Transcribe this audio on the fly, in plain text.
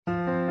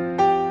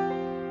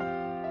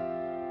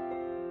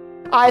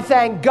I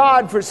thank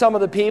God for some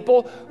of the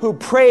people who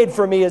prayed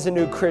for me as a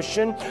new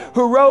Christian,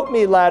 who wrote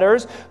me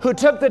letters, who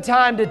took the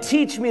time to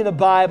teach me the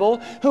Bible,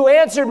 who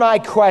answered my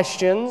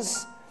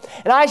questions.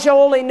 And I shall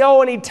only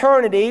know in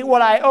eternity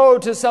what I owe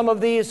to some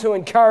of these who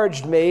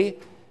encouraged me.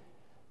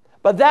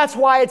 But that's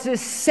why it's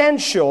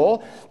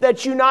essential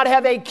that you not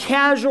have a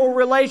casual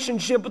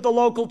relationship with the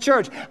local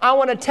church. I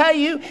want to tell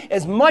you,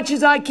 as much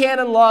as I can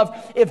in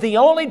love, if the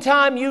only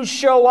time you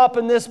show up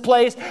in this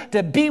place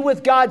to be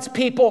with God's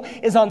people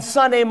is on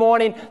Sunday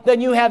morning, then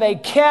you have a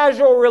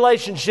casual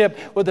relationship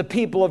with the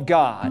people of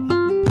God.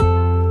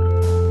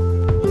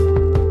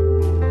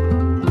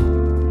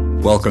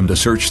 Welcome to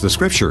Search the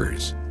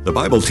Scriptures, the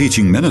Bible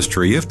teaching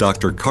ministry of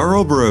Dr.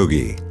 Carl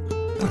Broggi.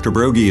 Dr.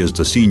 Broggi is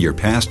the senior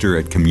pastor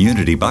at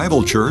Community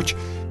Bible Church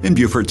in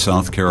Beaufort,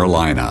 South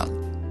Carolina.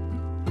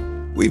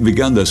 We've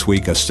begun this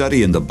week a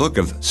study in the book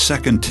of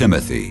 2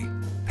 Timothy.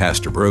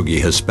 Pastor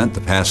Broggi has spent the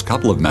past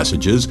couple of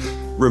messages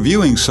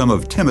reviewing some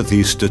of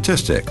Timothy's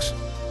statistics,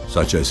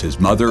 such as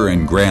his mother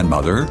and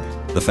grandmother,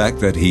 the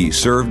fact that he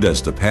served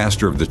as the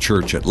pastor of the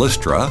church at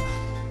Lystra,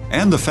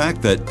 and the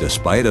fact that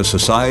despite a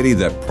society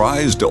that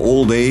prized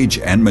old age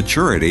and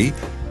maturity,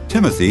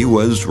 Timothy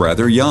was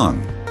rather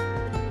young.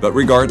 But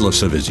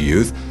regardless of his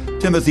youth,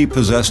 Timothy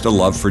possessed a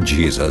love for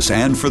Jesus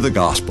and for the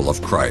gospel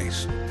of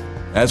Christ.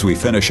 As we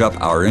finish up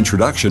our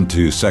introduction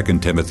to 2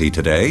 Timothy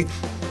today,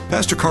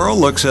 Pastor Carl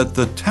looks at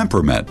the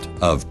temperament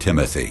of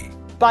Timothy.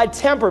 By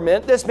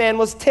temperament, this man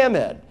was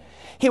timid.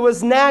 He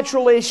was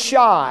naturally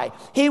shy.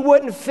 He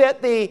wouldn't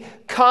fit the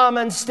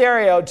common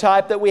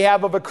stereotype that we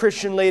have of a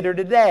Christian leader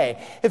today.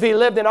 If he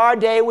lived in our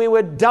day, we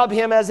would dub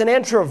him as an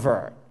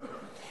introvert.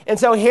 And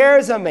so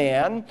here's a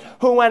man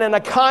who, when in a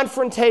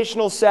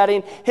confrontational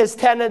setting, his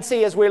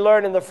tendency, as we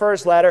learned in the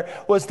first letter,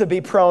 was to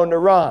be prone to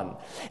run.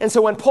 And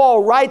so when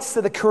Paul writes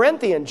to the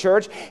Corinthian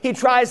church, he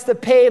tries to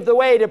pave the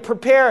way to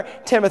prepare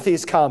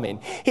Timothy's coming.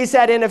 He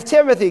said, "And if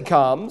Timothy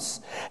comes,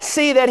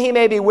 see that he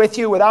may be with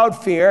you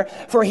without fear,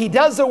 for he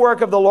does the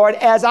work of the Lord,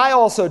 as I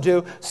also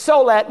do,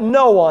 so let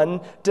no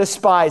one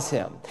despise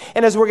him."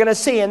 And as we're going to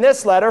see in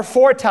this letter,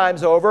 4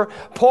 times over,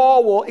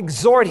 Paul will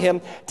exhort him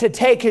to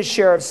take his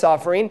share of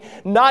suffering,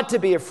 not to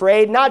be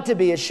afraid, not to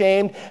be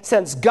ashamed,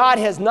 since God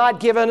has not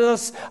given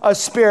us a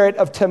spirit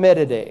of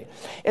timidity.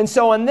 And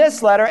so in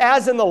this letter,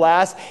 as in the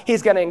last,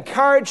 he's going to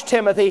encourage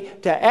Timothy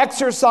to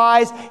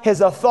exercise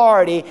his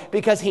authority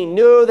because he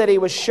knew that he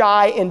was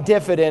shy and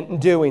diffident in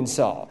doing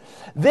so.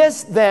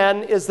 This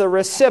then is the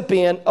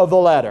recipient of the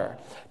letter.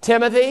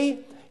 Timothy,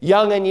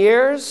 young in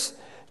years,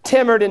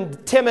 timid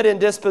in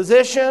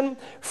disposition,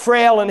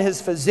 frail in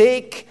his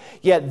physique,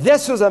 yet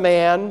this was a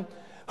man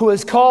who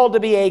is called to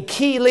be a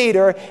key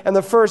leader in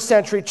the first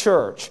century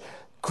church.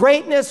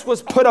 Greatness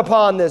was put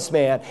upon this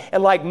man,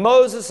 and like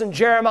Moses and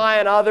Jeremiah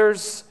and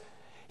others,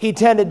 he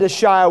tended to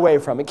shy away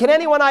from it. Can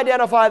anyone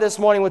identify this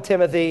morning with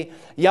Timothy?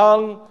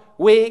 Young,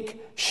 weak,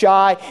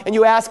 shy. And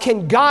you ask,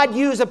 can God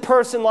use a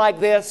person like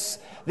this?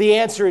 The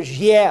answer is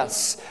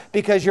yes,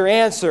 because your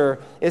answer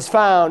is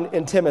found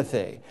in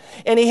Timothy.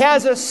 And he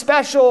has a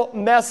special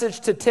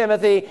message to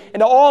Timothy and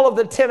to all of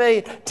the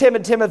timid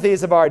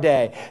Timothys of our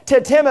day.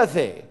 To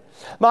Timothy,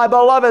 my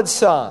beloved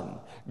son,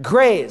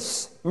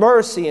 grace,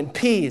 mercy, and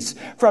peace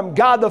from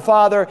God the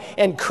Father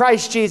and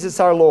Christ Jesus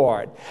our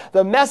Lord.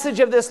 The message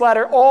of this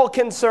letter all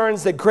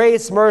concerns the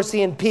grace,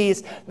 mercy, and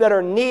peace that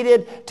are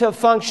needed to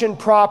function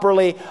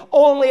properly,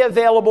 only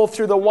available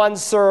through the one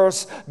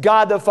source,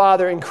 God the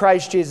Father and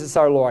Christ Jesus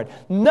our Lord.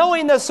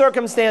 Knowing the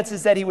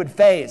circumstances that he would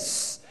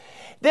face,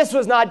 this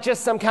was not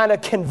just some kind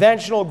of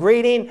conventional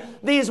greeting.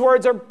 These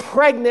words are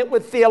pregnant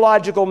with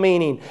theological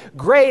meaning.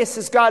 Grace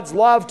is God's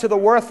love to the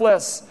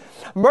worthless.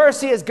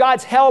 Mercy is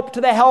God's help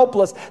to the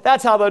helpless.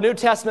 That's how the New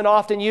Testament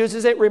often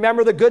uses it.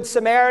 Remember the Good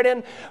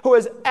Samaritan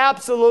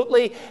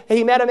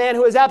he met a man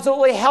who was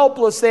absolutely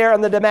helpless there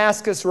on the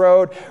Damascus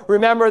road.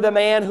 Remember the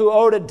man who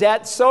owed a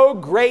debt so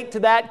great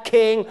to that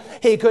king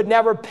he could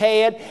never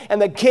pay it,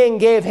 and the king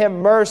gave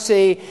him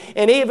mercy.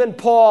 And even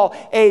Paul,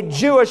 a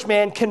Jewish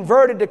man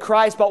converted to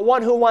Christ, but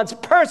one who once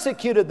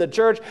persecuted the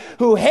church,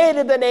 who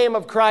hated the name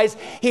of Christ,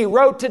 he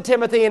wrote to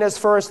Timothy in his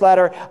first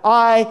letter,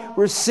 "I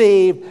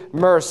received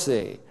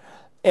mercy."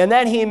 And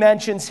then he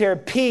mentions here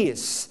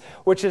peace,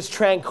 which is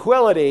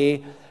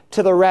tranquility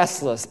to the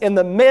restless. In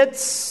the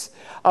midst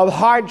of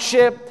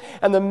hardship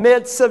and the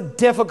midst of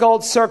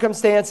difficult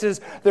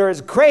circumstances, there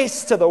is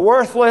grace to the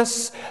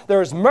worthless,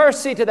 there is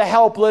mercy to the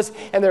helpless,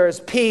 and there is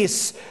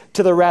peace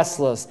to the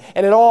restless.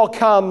 And it all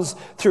comes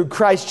through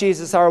Christ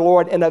Jesus our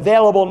Lord, and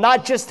available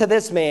not just to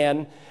this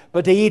man,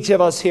 but to each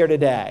of us here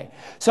today.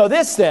 So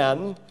this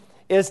then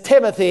is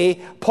Timothy,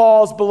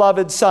 Paul's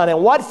beloved son.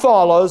 And what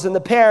follows in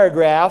the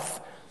paragraph,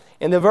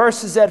 in the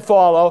verses that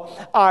follow,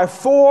 are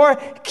 4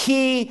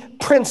 key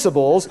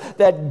principles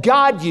that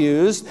God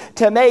used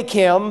to make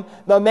him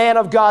the man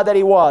of God that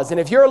he was. And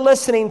if you're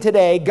listening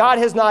today, God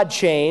has not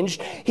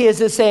changed. He is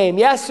the same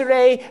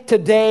yesterday,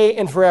 today,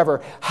 and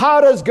forever. How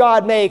does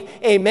God make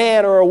a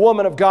man or a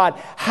woman of God?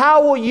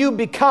 How will you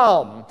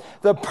become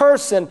the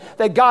person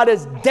that God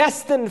is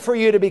destined for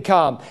you to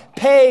become.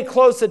 Pay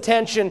close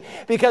attention,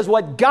 because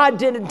what God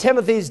did in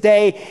Timothy's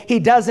day, he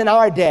does in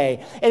our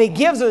day. And he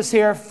gives us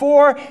here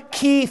 4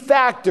 key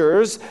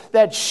factors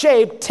that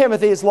shaped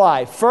Timothy's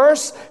life.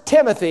 First,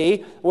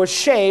 Timothy was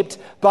shaped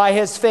by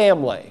his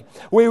family.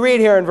 We read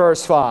here in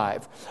verse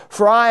 5,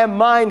 "For I am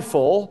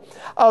mindful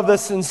of the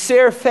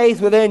sincere faith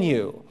within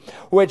you,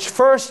 which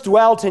first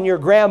dwelt in your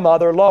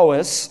grandmother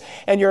Lois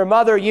and your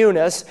mother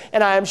Eunice,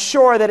 and I am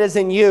sure that is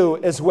in you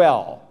as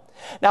well."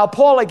 Now,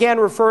 Paul again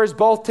refers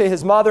both to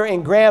his mother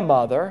and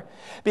grandmother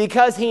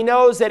because he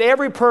knows that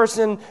every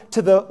person,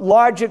 to the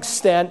large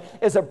extent,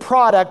 is a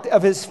product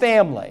of his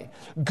family.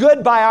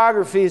 Good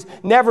biographies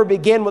never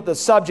begin with the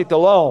subject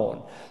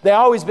alone. They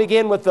always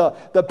begin with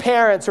the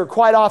parents, or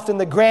quite often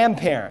the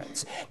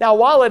grandparents. Now,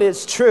 while it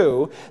is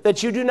true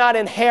that you do not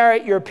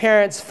inherit your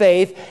parents'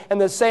 faith in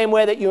the same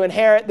way that you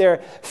inherit their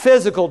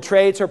physical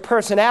traits or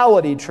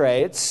personality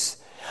traits,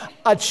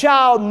 a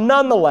child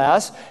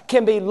nonetheless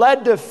can be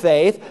led to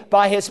faith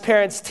by his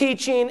parents'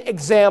 teaching,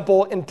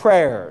 example, and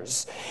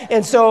prayers.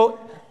 And so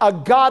a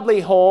godly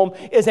home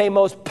is a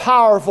most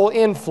powerful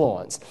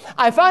influence.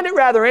 I find it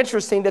rather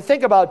interesting to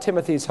think about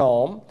Timothy's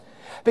home,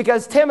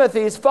 because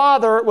Timothy's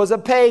father was a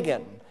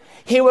pagan.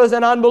 He was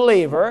an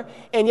unbeliever,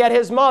 and yet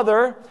his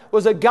mother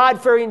was a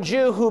God-fearing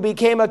Jew who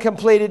became a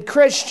completed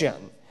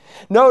Christian.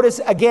 Notice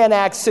again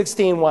Acts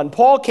 16:1.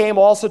 Paul came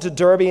also to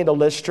Derbe and to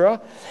Lystra,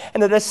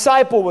 and a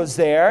disciple was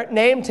there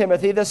named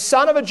Timothy, the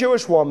son of a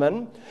Jewish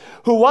woman,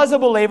 who was a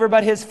believer,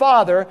 but his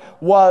father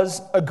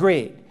was a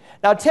Greek.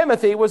 Now,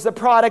 Timothy was the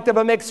product of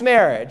a mixed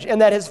marriage, in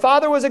that his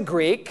father was a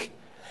Greek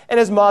and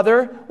his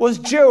mother was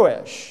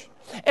Jewish.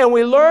 And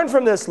we learn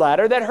from this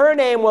letter that her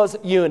name was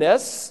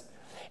Eunice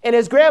and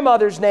his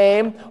grandmother's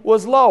name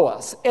was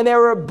Lois. And they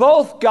were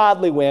both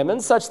godly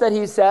women, such that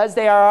he says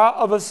they are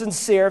of a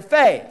sincere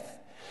faith.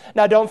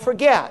 Now, don't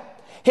forget,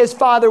 his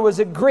father was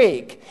a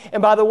Greek.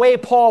 And by the way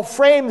Paul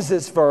frames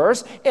this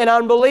verse, an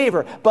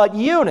unbeliever. But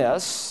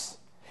Eunice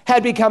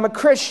had become a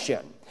Christian.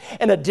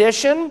 In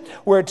addition,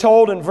 we're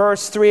told in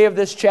verse 3 of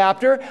this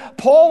chapter,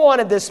 Paul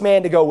wanted this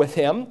man to go with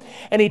him,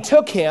 and he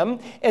took him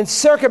and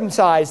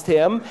circumcised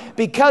him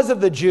because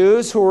of the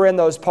Jews who were in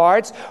those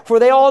parts, for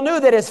they all knew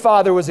that his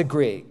father was a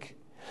Greek.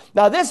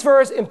 Now, this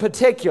verse in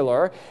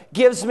particular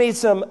gives me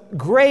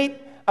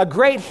a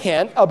great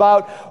hint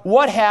about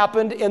what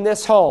happened in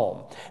this home.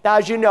 Now,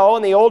 as you know,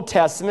 in the Old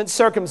Testament,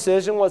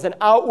 circumcision was an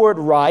outward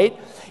rite.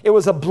 It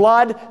was a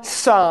blood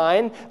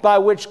sign by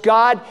which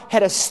God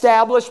had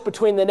established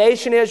between the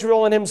nation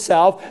Israel and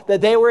himself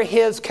that they were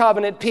his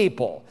covenant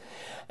people.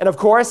 And of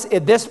course,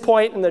 at this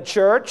point in the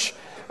church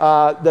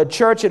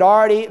had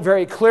already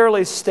very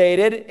clearly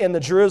stated in the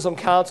Jerusalem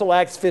Council,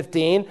 Acts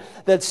 15,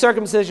 that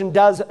circumcision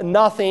does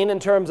nothing in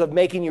terms of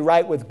making you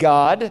right with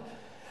God.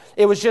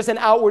 It was just an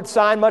outward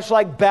sign, much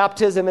like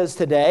baptism is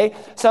today.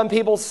 Some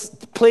people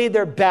plead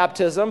their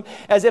baptism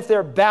as if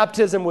their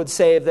baptism would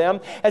save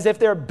them, as if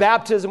their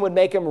baptism would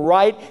make them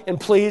right and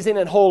pleasing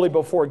and holy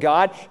before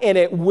God, and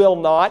it will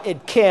not,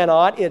 it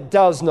cannot, it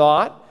does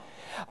not.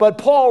 But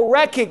Paul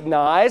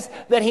recognized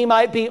that he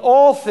might be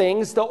all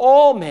things to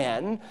all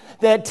men,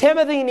 that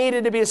Timothy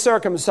needed to be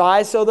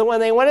circumcised so that when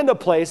they went into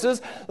places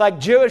like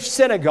Jewish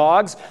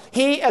synagogues,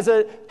 he as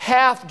a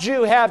half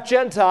Jew, half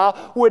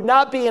Gentile would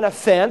not be an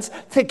offense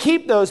to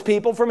keep those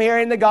people from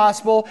hearing the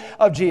gospel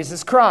of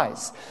Jesus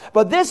Christ.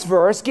 But this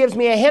verse gives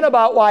me a hint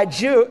about why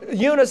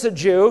Eunice, a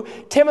Jew,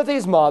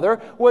 Timothy's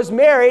mother, was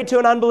married to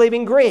an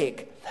unbelieving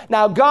Greek.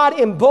 Now, God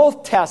in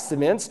both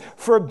testaments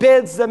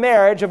forbids the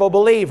marriage of a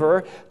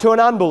believer to an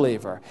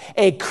unbeliever.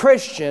 A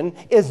Christian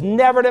is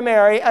never to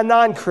marry a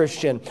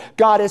non-Christian.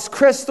 God is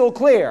crystal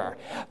clear.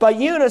 But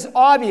Eunice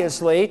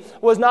obviously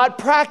was not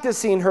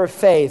practicing her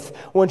faith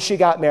when she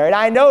got married.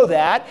 I know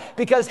that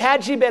because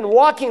had she been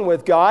walking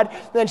with God,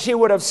 then she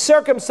would have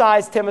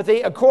circumcised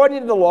Timothy according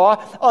to the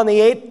law on the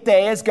 8th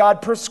day as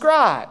God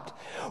prescribed.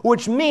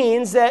 Which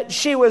means that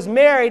she was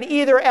married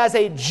either as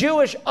a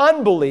Jewish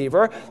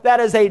unbeliever,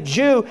 that is a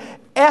Jew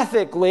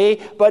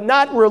ethically but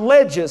not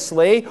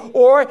religiously,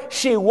 or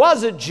she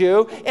was a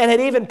Jew and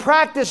had even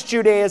practiced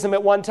Judaism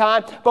at one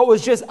time but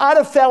was just out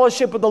of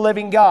fellowship with the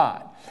living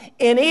God.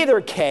 In either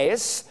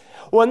case,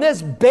 when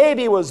this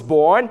baby was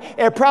born,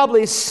 it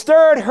probably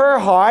stirred her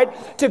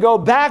heart to go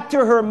back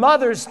to her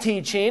mother's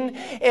teaching,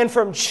 and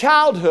from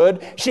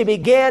childhood she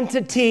began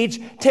to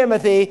teach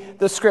Timothy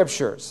the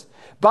Scriptures.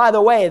 By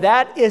the way,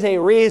 that is a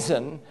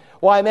reason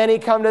why many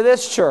come to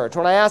this church.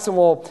 When I ask them,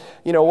 well,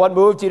 what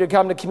moved you to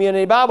come to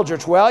Community Bible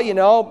Church? Well,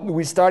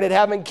 we started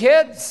having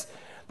kids.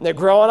 And they're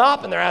growing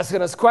up and they're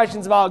asking us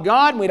questions about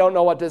God and we don't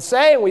know what to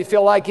say. And we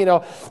feel like,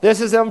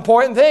 this is an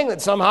important thing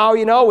that somehow,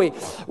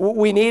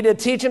 we need to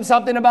teach them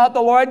something about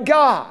the Lord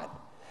God.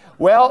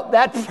 Well,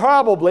 that's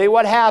probably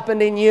what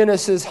happened in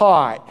Eunice's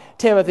heart,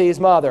 Timothy's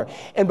mother.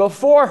 And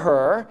before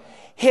her,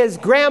 his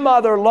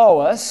grandmother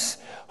Lois,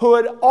 who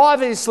had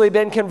obviously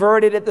been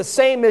converted at the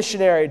same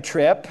missionary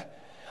trip,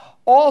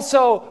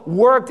 also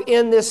worked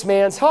in this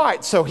man's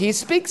heart. So he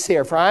speaks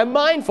here, for I am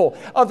mindful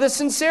of the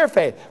sincere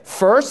faith.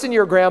 First in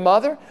your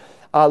grandmother,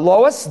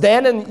 Lois,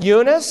 then in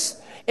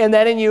Eunice, and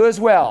then in you as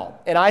well.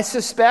 And I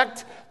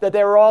suspect that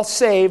they were all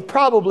saved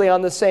probably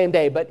on the same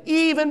day. But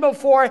even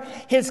before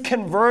his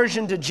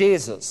conversion to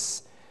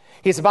Jesus,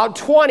 he's about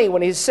 20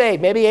 when he's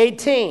saved, maybe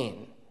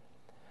 18.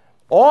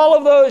 All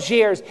of those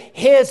years,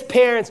 his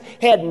parents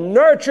had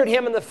nurtured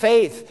him in the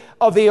faith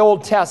of the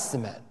Old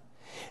Testament.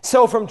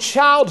 So from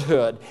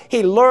childhood,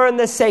 he learned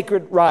the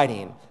sacred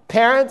writing.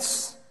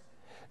 Parents,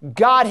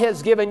 God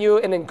has given you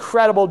an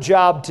incredible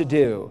job to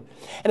do.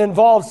 It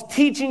involves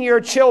teaching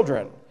your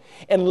children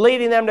and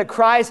leading them to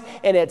Christ,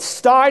 and it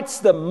starts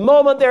the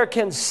moment they're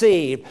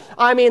conceived.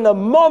 I mean, the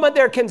moment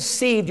they're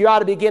conceived, you ought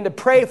to begin to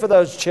pray for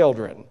those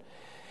children.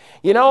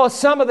 You know,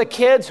 some of the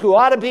kids who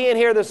ought to be in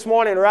here this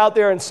morning are out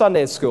there in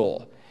Sunday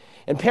school.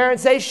 And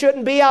parents, they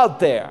shouldn't be out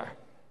there.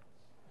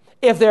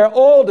 If they're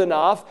old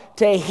enough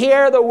to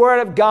hear the Word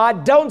of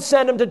God, don't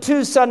send them to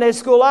 2 Sunday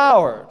school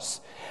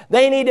hours.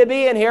 They need to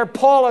be in here.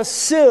 Paul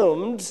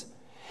assumed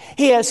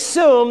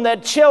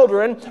that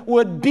children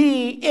would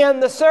be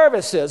in the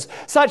services,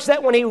 such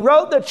that when he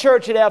wrote the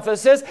church at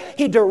Ephesus,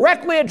 he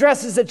directly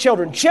addresses the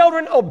children.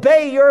 Children,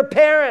 obey your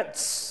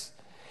parents.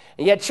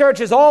 And yet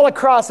churches all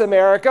across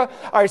America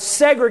are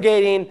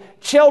segregating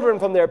children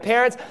from their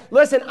parents.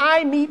 Listen,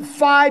 I meet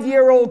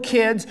 5-year-old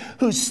kids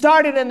who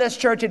started in this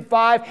church at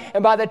 5,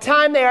 and by the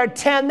time they are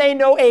 10, they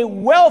know a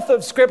wealth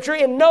of Scripture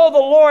and know the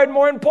Lord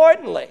more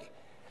importantly.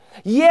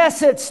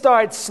 Yes, it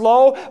starts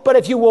slow, but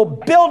if you will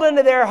build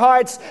into their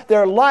hearts,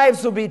 their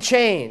lives will be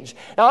changed.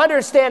 Now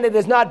understand, it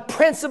is not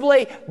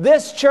principally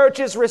this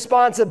church's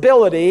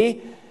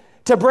responsibility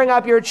to bring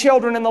up your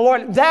children in the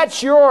Lord.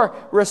 That's your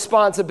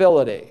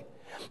responsibility.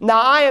 Now,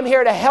 I am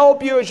here to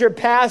help you as your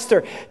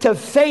pastor, to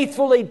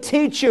faithfully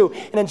teach you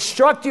and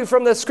instruct you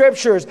from the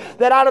Scriptures,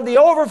 that out of the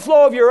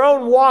overflow of your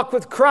own walk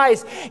with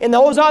Christ, in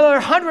those other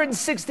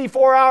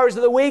 164 hours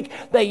of the week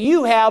that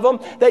you have them,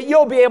 that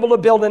you'll be able to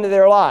build into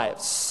their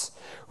lives.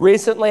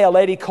 Recently, a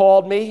lady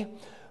called me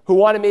who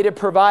wanted me to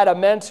provide a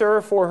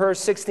mentor for her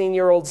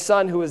 16-year-old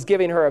son who was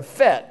giving her a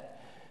fit.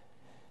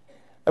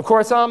 Of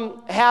course,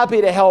 I'm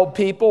happy to help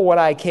people when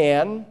I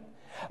can,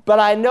 but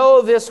I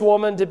know this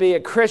woman to be a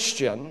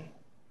Christian,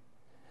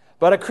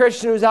 but a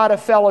Christian who's out of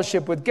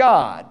fellowship with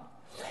God.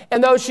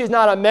 And though she's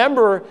not a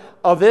member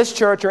of this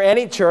church or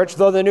any church,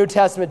 though the New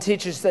Testament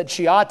teaches that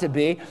she ought to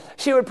be,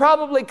 she would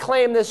probably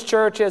claim this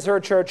church as her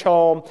church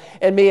home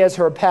and me as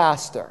her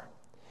pastor.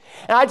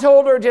 And I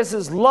told her just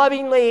as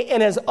lovingly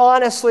and as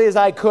honestly as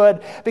I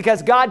could,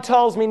 because God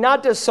tells me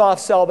not to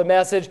soft sell the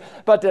message,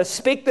 but to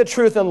speak the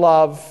truth in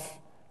love.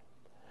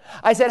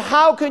 I said,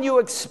 how can you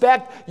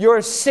expect your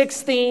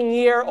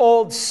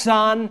 16-year-old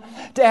son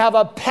to have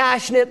a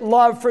passionate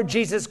love for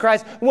Jesus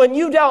Christ when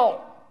you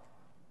don't?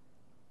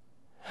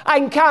 I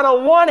can count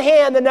on one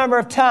hand the number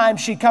of times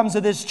she comes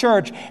to this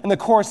church in the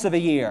course of a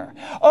year.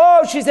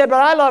 Oh, she said,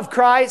 but I love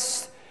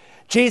Christ.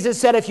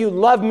 Jesus said, if you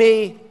love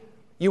me,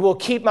 you will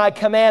keep my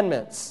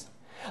commandments.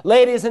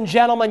 Ladies and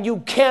gentlemen, you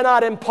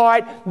cannot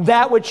impart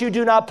that which you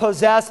do not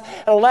possess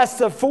unless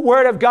the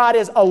Word of God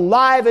is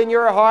alive in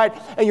your heart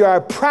and you are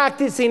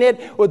practicing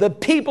it with the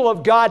people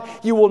of God.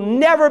 You will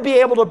never be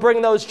able to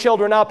bring those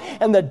children up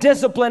in the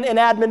discipline and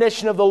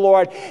admonition of the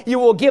Lord. You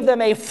will give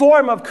them a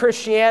form of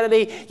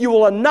Christianity. You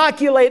will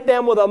inoculate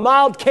them with a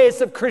mild case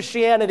of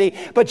Christianity,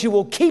 but you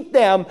will keep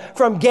them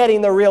from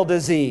getting the real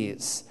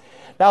disease.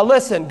 Now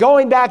listen,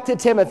 going back to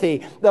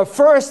Timothy, the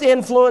first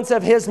influence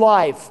of his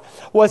life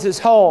was his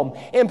home.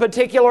 In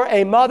particular,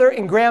 a mother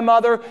and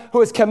grandmother who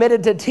was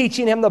committed to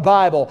teaching him the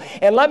Bible.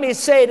 And let me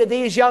say to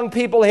these young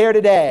people here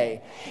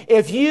today,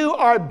 if you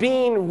are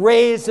being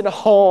raised in a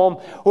home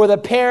where the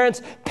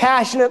parents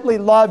passionately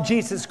love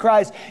Jesus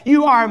Christ,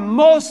 you are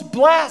most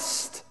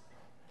blessed.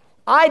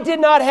 I did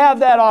not have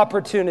that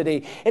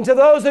opportunity. And to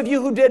those of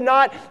you who did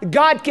not,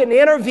 God can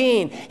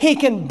intervene. He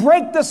can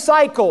break the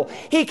cycle.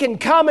 He can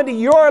come into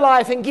your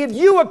life and give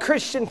you a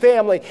Christian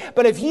family.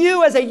 But if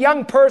you as a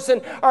young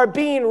person are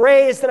being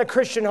raised in a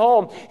Christian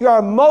home, you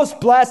are most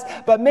blessed.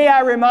 But may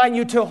I remind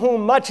you, to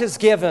whom much is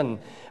given,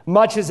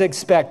 much is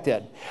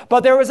expected.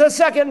 But there was a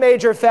second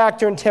major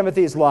factor in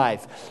Timothy's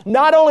life.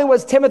 Not only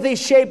was Timothy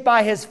shaped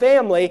by his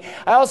family,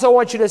 I also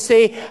want you to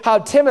see how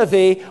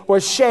Timothy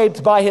was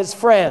shaped by his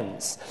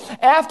friends.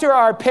 After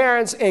our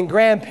parents and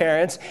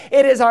grandparents,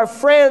 it is our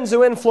friends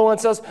who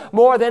influence us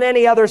more than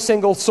any other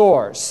single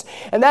source.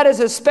 And that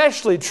is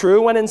especially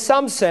true when, in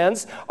some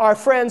sense, our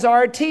friends are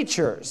our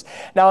teachers.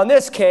 Now, in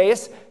this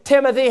case,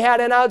 Timothy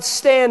had an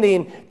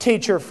outstanding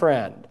teacher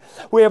friend.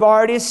 We have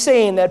already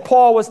seen that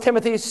Paul was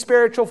Timothy's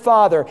spiritual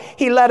father.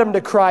 He led him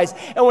to Christ.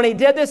 And when he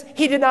did this,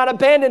 he did not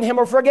abandon him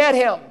or forget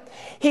him.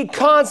 He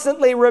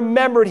constantly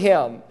remembered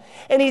him.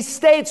 And he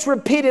states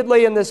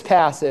repeatedly in this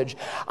passage,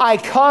 I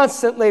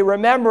constantly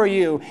remember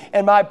you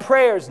in my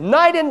prayers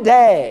night and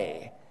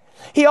day.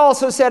 He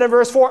also said in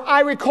verse 4,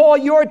 I recall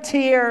your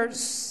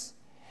tears.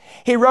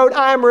 He wrote,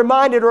 I am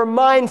reminded or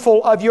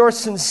mindful of your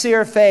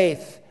sincere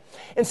faith.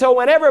 And so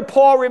whenever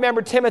Paul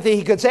remembered Timothy,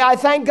 he could say, I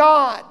thank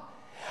God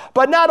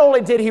But not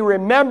only did he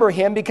remember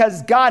him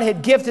because God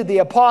had gifted the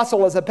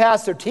apostle as a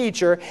pastor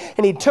teacher,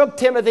 and he took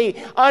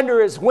Timothy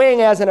under his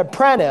wing as an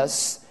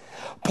apprentice,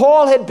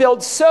 Paul had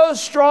built so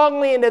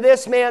strongly into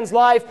this man's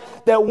life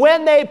that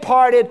when they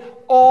parted,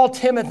 all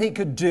Timothy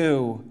could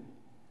do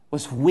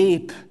was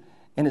weep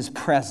in his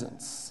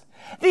presence.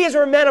 These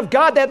were men of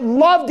God that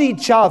loved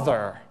each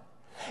other.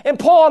 And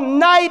Paul,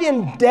 night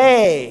and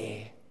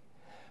day,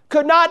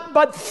 could not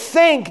but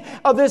think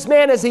of this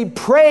man as he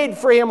prayed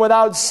for him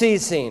without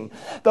ceasing.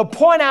 The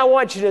point I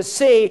want you to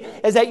see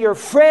is that your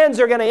friends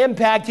are going to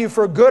impact you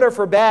for good or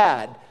for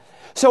bad.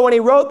 So when he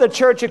wrote the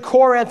church at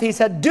Corinth, he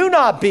said, "Do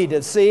not be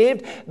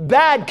deceived.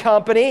 Bad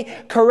company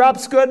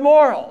corrupts good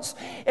morals."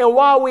 And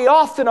while we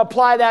often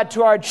apply that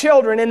to our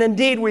children, and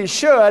indeed we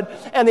should,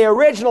 in the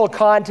original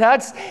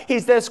context,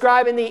 he's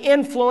describing the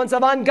influence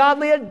of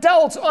ungodly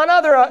adults on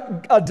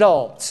other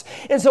adults.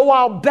 And so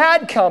while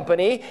bad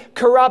company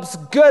corrupts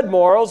good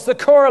morals, the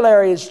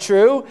corollary is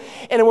true.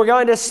 And we're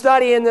going to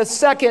study in the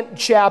second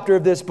chapter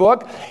of this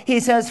book. He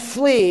says,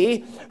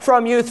 "Flee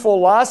from youthful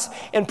lusts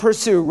and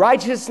pursue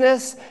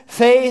righteousness,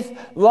 faith,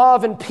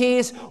 love, and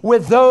peace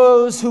with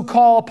those who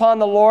call upon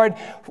the Lord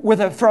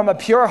from a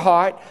pure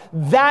heart."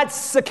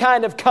 That's the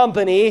kind of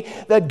company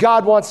that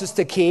God wants us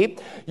to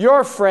keep.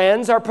 Your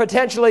friends are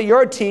potentially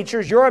your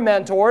teachers, your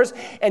mentors,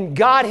 and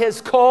God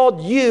has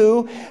called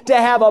you to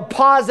have a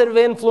positive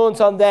influence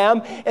on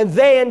them, and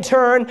they in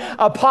turn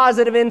a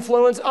positive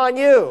influence on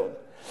you.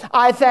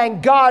 I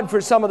thank God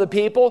for some of the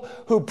people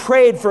who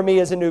prayed for me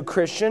as a new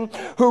Christian,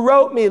 who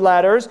wrote me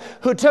letters,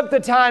 who took the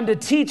time to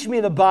teach me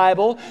the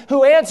Bible,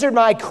 who answered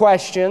my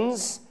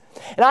questions.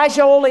 And I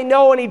shall only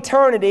know in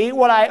eternity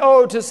what I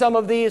owe to some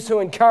of these who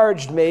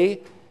encouraged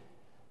me.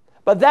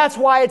 But that's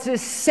why it's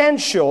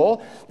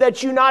essential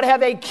that you not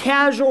have a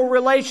casual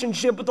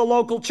relationship with the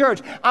local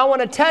church. I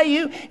want to tell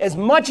you, as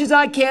much as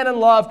I can in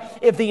love,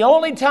 if the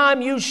only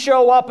time you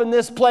show up in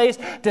this place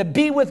to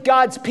be with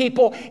God's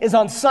people is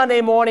on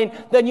Sunday morning,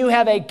 then you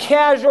have a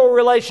casual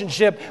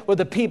relationship with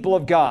the people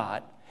of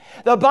God.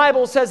 The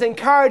Bible says,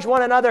 encourage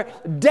one another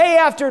day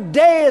after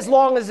day as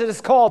long as it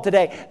is called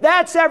today.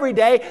 That's every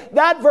day.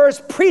 That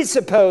verse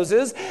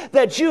presupposes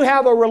that you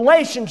have a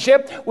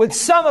relationship with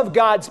some of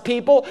God's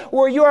people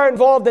where you are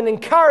involved in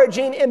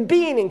encouraging and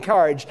being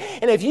encouraged.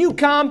 And if you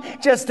come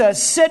just to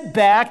sit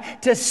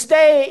back, to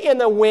stay in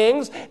the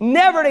wings,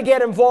 never to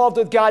get involved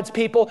with God's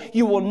people,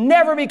 you will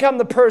never become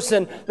the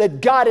person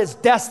that God is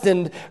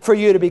destined for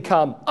you to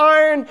become.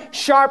 Iron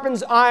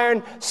sharpens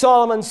iron,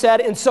 Solomon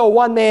said, and so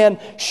one man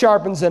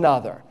sharpens another.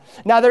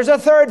 Now, there's a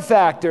third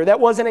factor that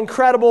was an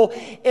incredible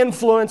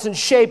influence in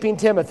shaping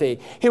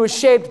Timothy. He was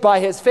shaped by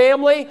his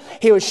family.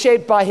 He was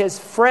shaped by his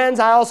friends.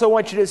 I also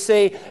want you to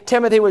see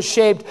Timothy was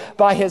shaped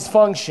by his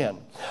function.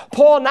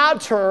 Paul now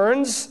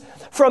turns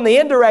from the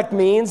indirect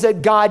means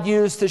that God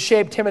used to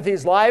shape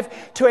Timothy's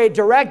life to a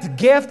direct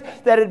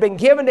gift that had been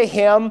given to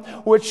him,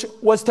 which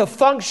was to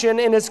function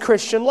in his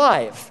Christian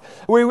life.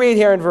 We read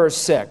here in verse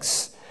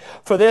 6,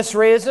 "For this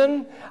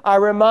reason, I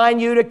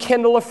remind you to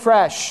kindle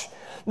afresh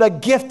the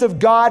gift of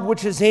God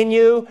which is in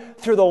you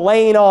through the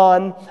laying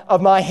on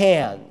of my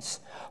hands."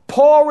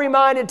 Paul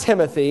reminded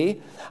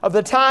Timothy of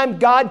the time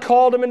God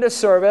called him into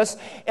service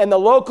and the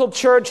local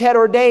church had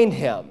ordained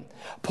him.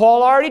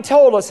 Paul already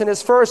told us in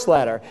his first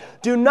letter,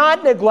 "Do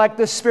not neglect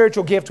the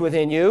spiritual gift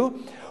within you,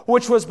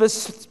 which was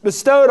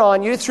bestowed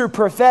on you through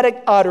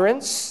prophetic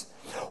utterance,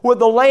 with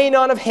the laying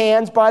on of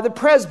hands by the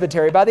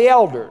presbytery, by the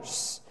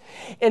elders."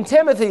 In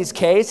Timothy's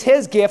case,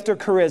 his gift or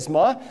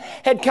charisma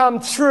had come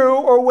through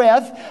or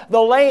with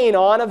the laying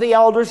on of the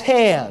elders'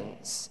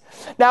 hands.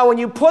 Now, when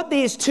you put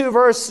these two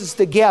verses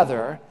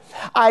together,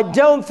 I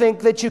don't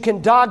think that you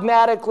can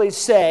dogmatically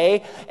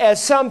say,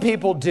 as some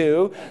people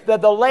do,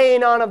 that the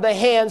laying on of the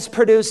hands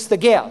produced the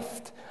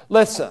gift.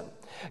 Listen,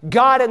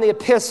 God in the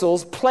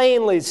epistles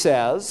plainly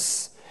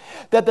says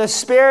that the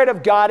Spirit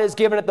of God is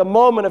given at the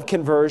moment of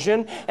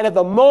conversion. And at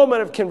the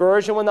moment of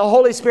conversion, when the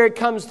Holy Spirit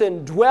comes to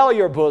indwell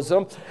your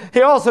bosom,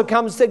 He also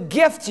comes to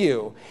gift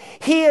you.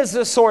 He is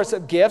the source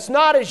of gifts,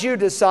 not as you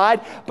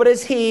decide, but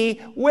as He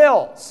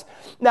wills.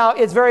 Now,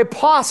 it's very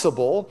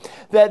possible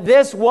that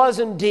this was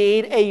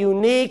indeed a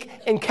unique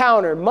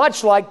encounter,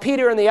 much like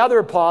Peter and the other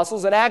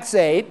apostles in Acts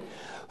 8,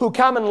 who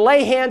come and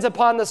lay hands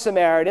upon the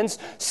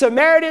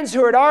Samaritans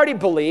who had already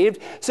believed,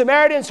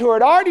 Samaritans who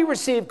had already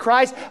received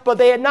Christ, but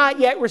they had not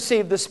yet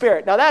received the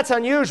Spirit. Now, that's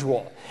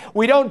unusual.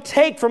 We don't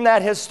take from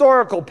that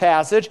historical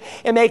passage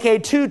and make a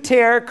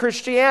two-tier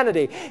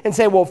Christianity and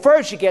say, well,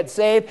 first you get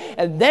saved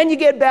and then you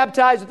get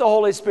baptized with the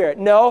Holy Spirit.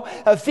 No,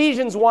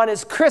 Ephesians 1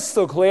 is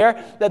crystal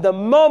clear that the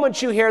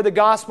moment you hear the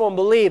gospel and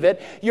believe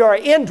it, you are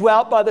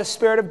indwelt by the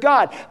Spirit of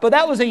God. But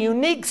that was a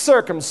unique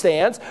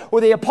circumstance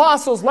where the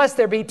apostles, lest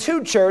there be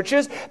two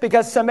churches,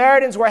 because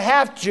Samaritans were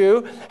half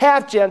Jew,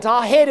 half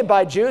Gentile, hated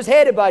by Jews,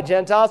 hated by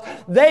Gentiles,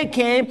 they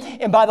came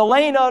and by the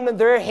laying on of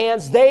their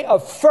hands, they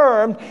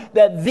affirmed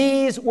that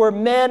these were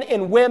men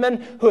and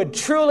women who had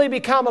truly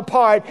become a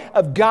part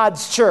of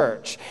God's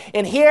church.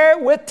 And here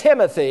with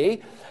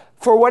Timothy,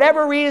 for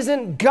whatever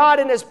reason, God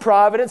in his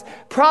providence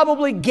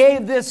probably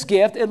gave this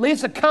gift, at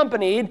least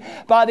accompanied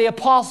by the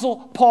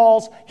Apostle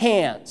Paul's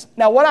hands.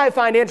 Now, what I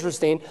find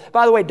interesting,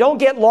 by the way, don't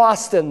get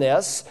lost in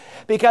this,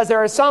 because there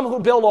are some who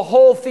build a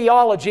whole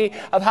theology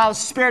of how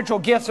spiritual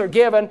gifts are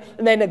given,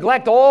 and they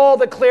neglect all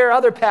the clear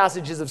other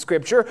passages of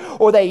Scripture,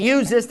 or they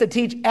use this to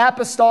teach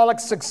apostolic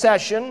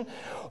succession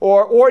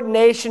or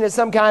ordination as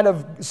some kind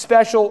of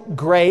special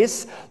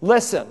grace.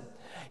 Listen,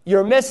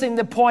 you're missing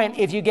the point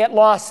if you get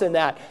lost in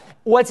that.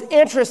 What's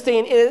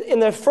interesting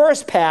in the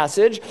first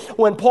passage,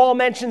 when Paul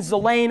mentions the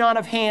laying on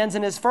of hands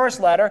in his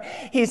first letter,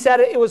 he said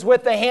it was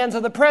with the hands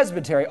of the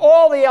presbytery.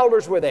 All the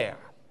elders were there.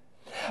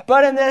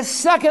 But in this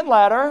second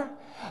letter,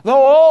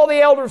 though all the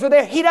elders were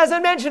there, he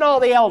doesn't mention all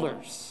the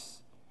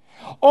elders.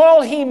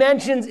 All he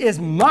mentions is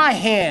my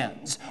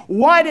hands.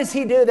 Why does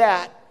he do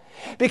that?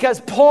 Because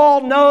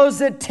Paul knows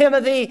that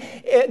Timothy,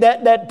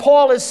 that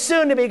Paul is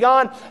soon to be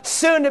gone,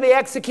 soon to be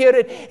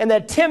executed, and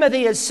that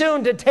Timothy is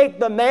soon to take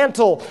the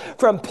mantle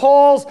from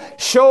Paul's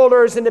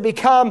shoulders and to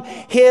become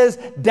his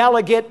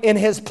delegate in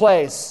his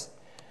place.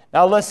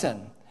 Now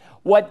listen,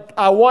 what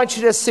I want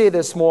you to see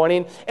this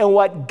morning, and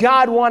what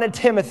God wanted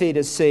Timothy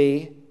to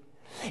see,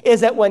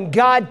 is that when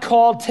God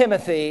called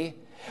Timothy,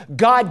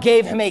 God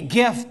gave him a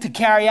gift to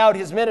carry out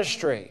his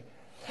ministry.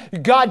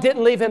 God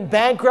didn't leave him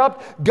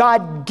bankrupt.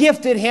 God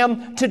gifted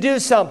him to do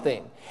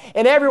something.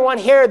 And everyone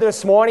here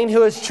this morning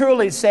who is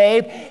truly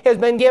saved has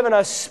been given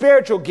a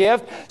spiritual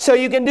gift so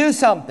you can do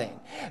something.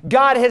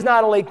 God has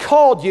not only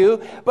called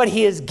you, but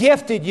he has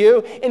gifted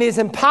you and he's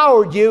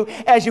empowered you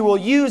as you will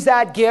use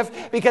that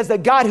gift, because the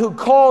God who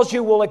calls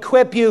you will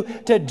equip you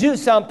to do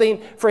something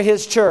for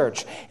his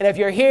church. And if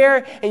you're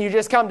here and you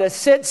just come to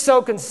sit,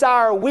 soak, and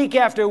sour week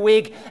after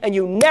week and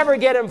you never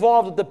get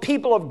involved with the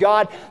people of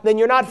God, then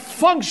you're not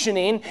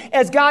functioning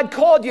as God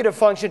called you to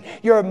function.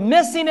 You're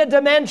missing a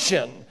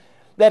dimension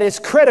that is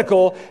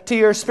critical to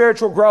your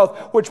spiritual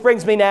growth, which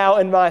brings me now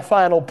in my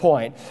final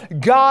point.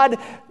 God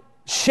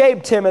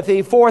shaped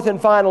Timothy, fourth and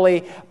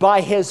finally,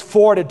 by his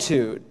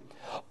fortitude.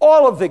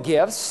 All of the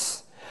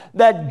gifts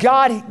that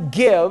God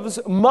gives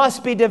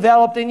must be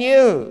developed and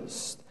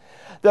used.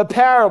 The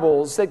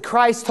parables that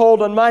Christ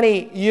told on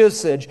money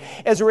usage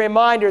is a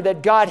reminder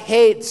that God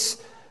hates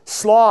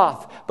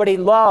sloth, but he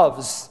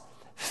loves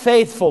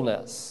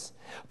faithfulness.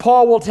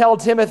 Paul will tell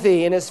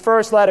Timothy in his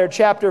first letter,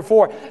 chapter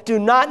 4, do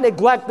not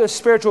neglect the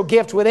spiritual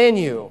gift within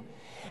you.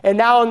 And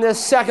now in this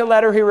second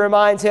letter, he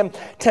reminds him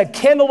to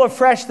kindle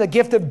afresh the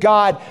gift of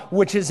God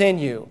which is in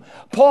you.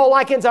 Paul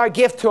likens our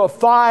gift to a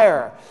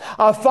fire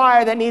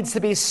that needs to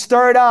be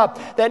stirred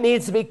up, that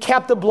needs to be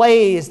kept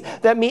ablaze,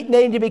 that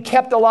need to be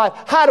kept alive.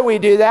 How do we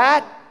do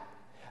that?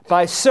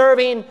 By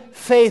serving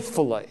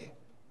faithfully.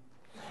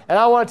 And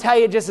I want to tell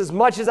you just as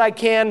much as I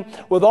can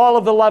with all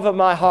of the love of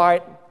my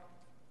heart,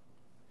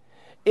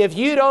 if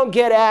you don't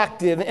get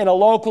active in a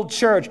local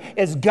church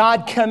as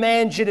God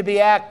commands you to be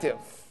active,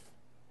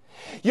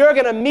 you're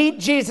going to meet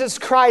Jesus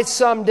Christ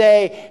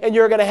someday and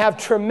you're going to have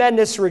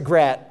tremendous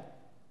regret.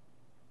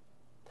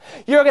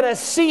 You're going to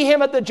see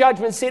him at the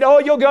judgment seat. Oh,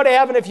 you'll go to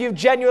heaven if you've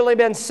genuinely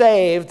been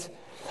saved.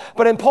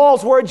 But in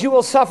Paul's words, you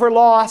will suffer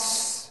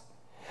loss.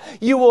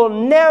 You will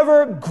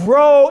never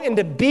grow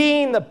into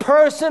being the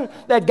person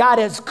that God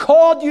has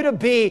called you to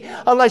be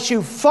unless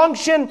you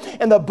function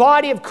in the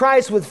body of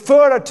Christ with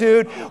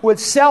fortitude, with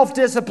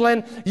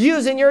self-discipline,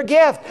 using your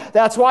gift.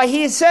 That's why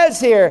he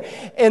says here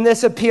in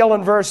this appeal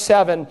in verse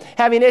 7,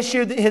 having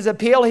issued his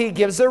appeal, he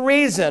gives a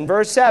reason.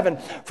 Verse 7,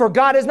 for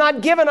God has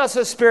not given us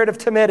a spirit of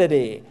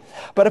timidity,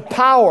 but of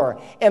power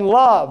and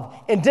love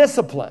and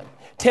discipline.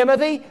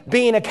 Timothy,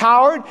 being a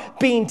coward,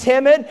 being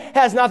timid,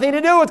 has nothing to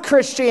do with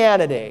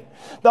Christianity.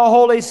 The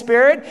Holy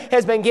Spirit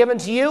has been given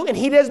to you, and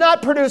he does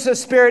not produce a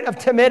spirit of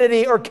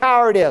timidity or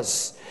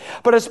cowardice,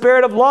 but a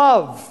spirit of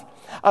love,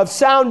 of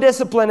sound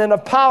discipline, and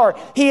of power.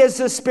 He is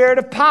the spirit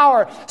of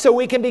power, so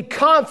we can be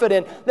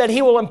confident that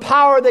he will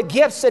empower the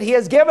gifts that he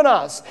has given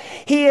us.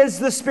 He is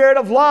the spirit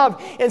of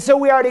love, and so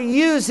we are to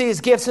use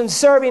these gifts in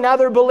serving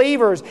other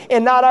believers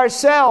and not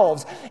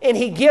ourselves. And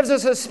he gives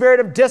us a spirit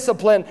of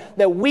discipline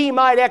that we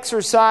might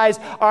exercise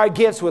our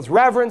gifts with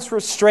reverence,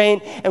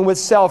 restraint, and with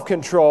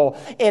self-control.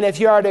 And if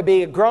you are to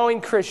be a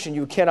growing Christian,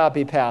 you cannot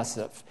be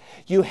passive.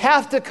 You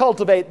have to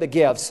cultivate the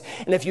gifts.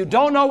 And if you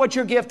don't know what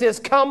your gift is,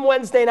 come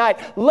Wednesday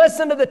night,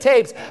 listen to the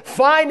tapes,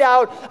 find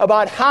out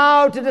about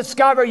how to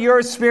discover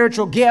your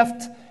spiritual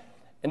gift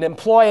and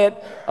employ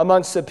it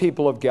amongst the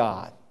people of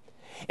God.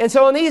 And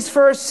so in these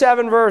first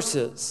 7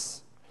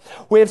 verses,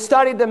 we have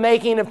studied the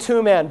making of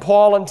 2 men,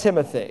 Paul and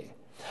Timothy.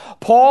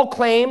 Paul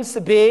claims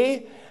to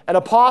be an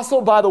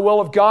apostle by the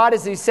will of God,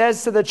 as he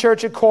says to the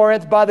church at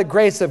Corinth, by the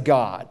grace of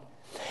God.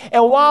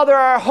 And while there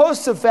are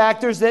hosts of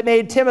factors that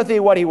made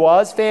Timothy what he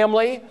was,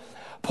 family,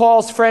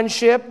 Paul's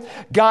friendship,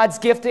 God's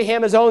gift to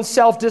him, his own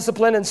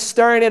self-discipline and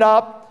stirring it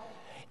up,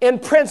 In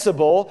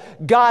principle,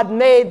 God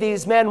made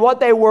these men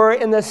what they were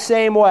in the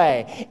same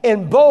way.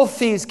 In both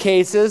these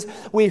cases,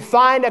 we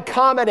find a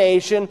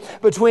combination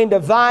between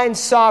divine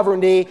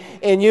sovereignty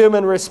and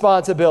human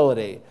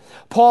responsibility.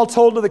 Paul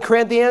told to the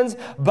Corinthians,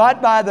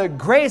 "But by the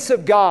grace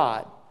of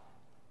God,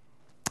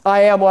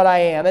 I am what I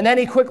am." And then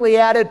he quickly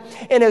added,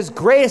 "And his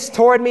grace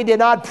toward me did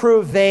not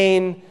prove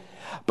vain,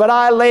 but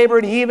I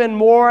labored even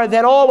more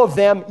than all of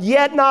them,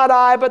 yet not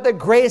I, but the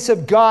grace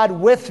of God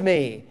with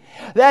me."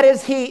 That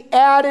is, he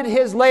added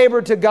his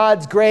labor to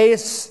God's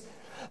grace,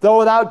 though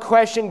without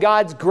question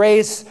God's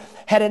grace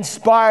had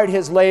inspired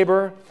his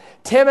labor.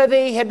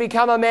 Timothy had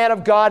become a man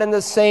of God in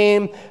the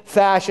same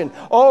fashion.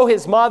 Oh,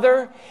 his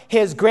mother,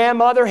 his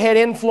grandmother had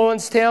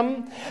influenced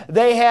him.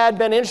 They had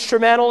been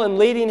instrumental in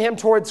leading him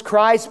towards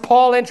Christ.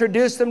 Paul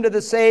introduced him to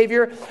the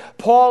Savior.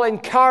 Paul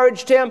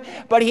encouraged him,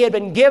 but he had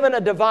been given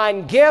a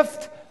divine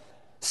gift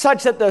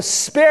such that the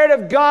Spirit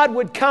of God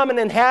would come and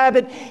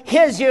inhabit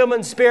his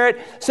human spirit,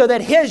 so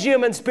that his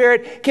human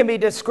spirit can be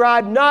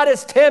described not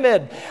as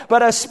timid,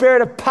 but a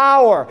spirit of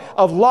power,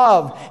 of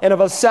love, and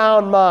of a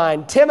sound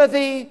mind.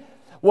 Timothy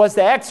was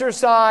to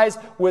exercise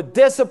with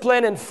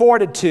discipline and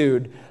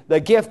fortitude the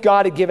gift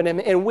God had given him,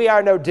 and we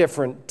are no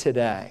different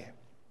today.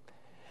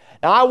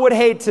 Now, I would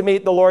hate to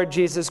meet the Lord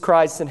Jesus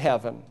Christ in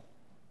heaven,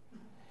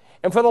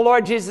 and for the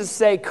Lord Jesus to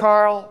say,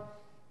 "Carl,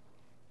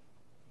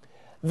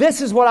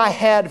 this is what I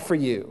had for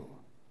you.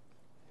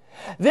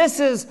 This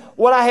is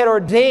what I had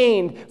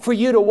ordained for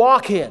you to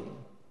walk in.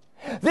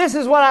 This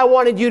is what I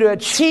wanted you to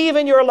achieve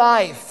in your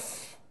life.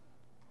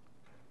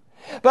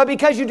 But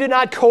because you did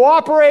not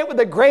cooperate with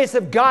the grace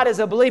of God as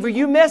a believer,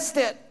 you missed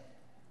it."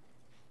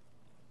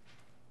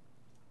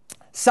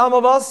 Some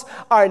of us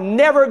are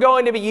never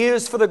going to be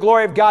used for the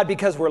glory of God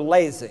because we're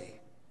lazy.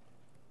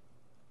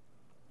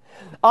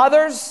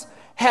 Others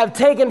have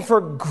taken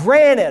for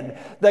granted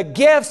the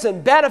gifts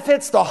and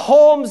benefits, the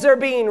homes they're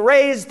being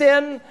raised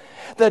in,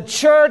 the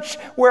church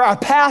where a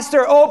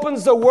pastor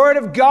opens the Word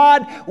of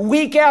God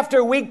week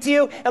after week to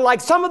you, and like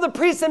some of the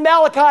priests in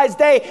Malachi's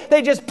day,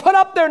 they just put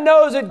up their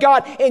nose at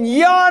God and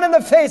yawn in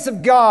the face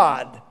of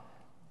God.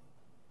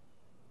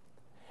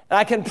 And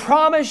I can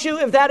promise you,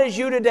 if that is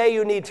you today,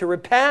 you need to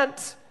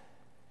repent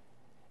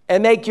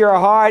and make your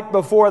heart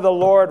before the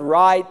Lord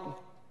right,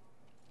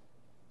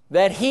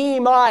 that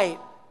He might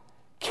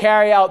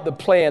carry out the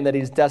plan that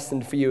He's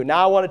destined for you.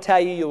 Now I want to tell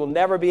you, you will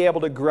never be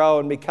able to grow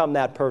and become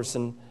that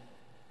person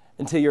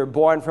until you're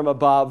born from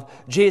above.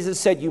 Jesus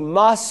said you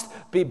must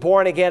be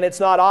born again. It's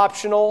not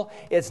optional.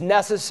 It's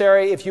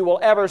necessary if you will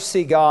ever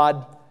see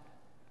God.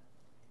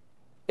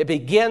 It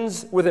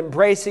begins with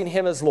embracing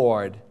Him as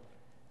Lord,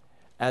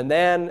 and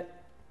then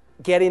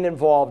getting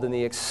involved in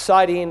the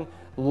exciting,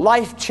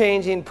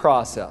 life-changing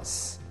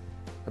process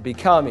of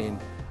becoming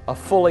a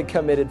fully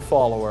committed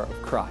follower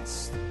of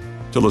Christ.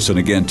 To listen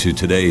again to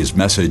today's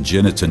message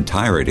in its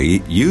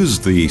entirety, use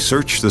the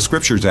Search the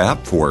Scriptures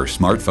app for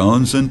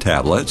smartphones and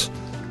tablets,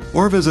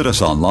 or visit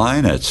us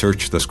online at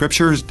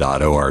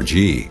searchthescriptures.org.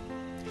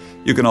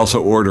 You can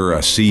also order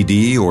a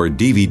CD or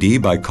DVD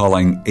by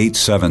calling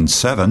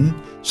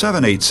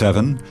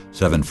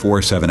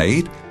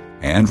 877-787-7478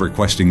 and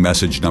requesting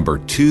message number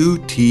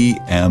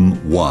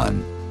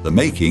 2TM1, The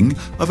Making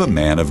of a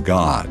Man of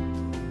God.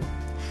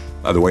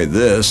 By the way,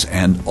 this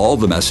and all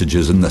the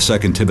messages in the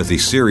 2 Timothy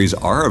series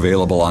are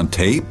available on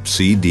tape,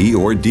 CD,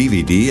 or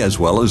DVD, as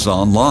well as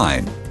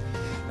online.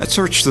 At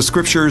Search the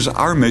Scriptures,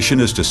 our mission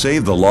is to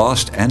save the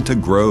lost and to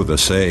grow the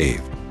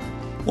saved.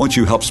 Won't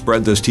you help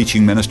spread this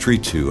teaching ministry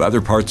to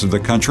other parts of the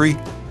country?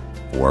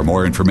 For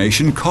more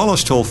information, call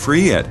us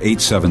toll-free at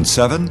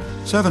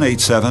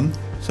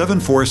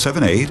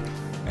 877-787-7478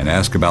 and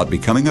ask about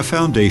becoming a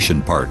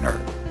foundation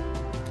partner.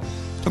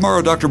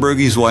 Tomorrow, Dr.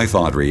 Brogie's wife,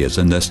 Audrey, is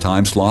in this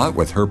time slot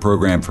with her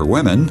program for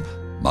women,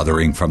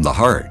 Mothering from the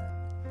Heart.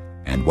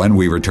 And when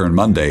we return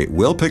Monday,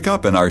 we'll pick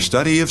up in our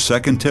study of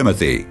 2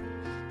 Timothy.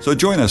 So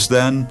join us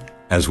then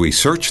as we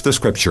search the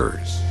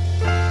Scriptures.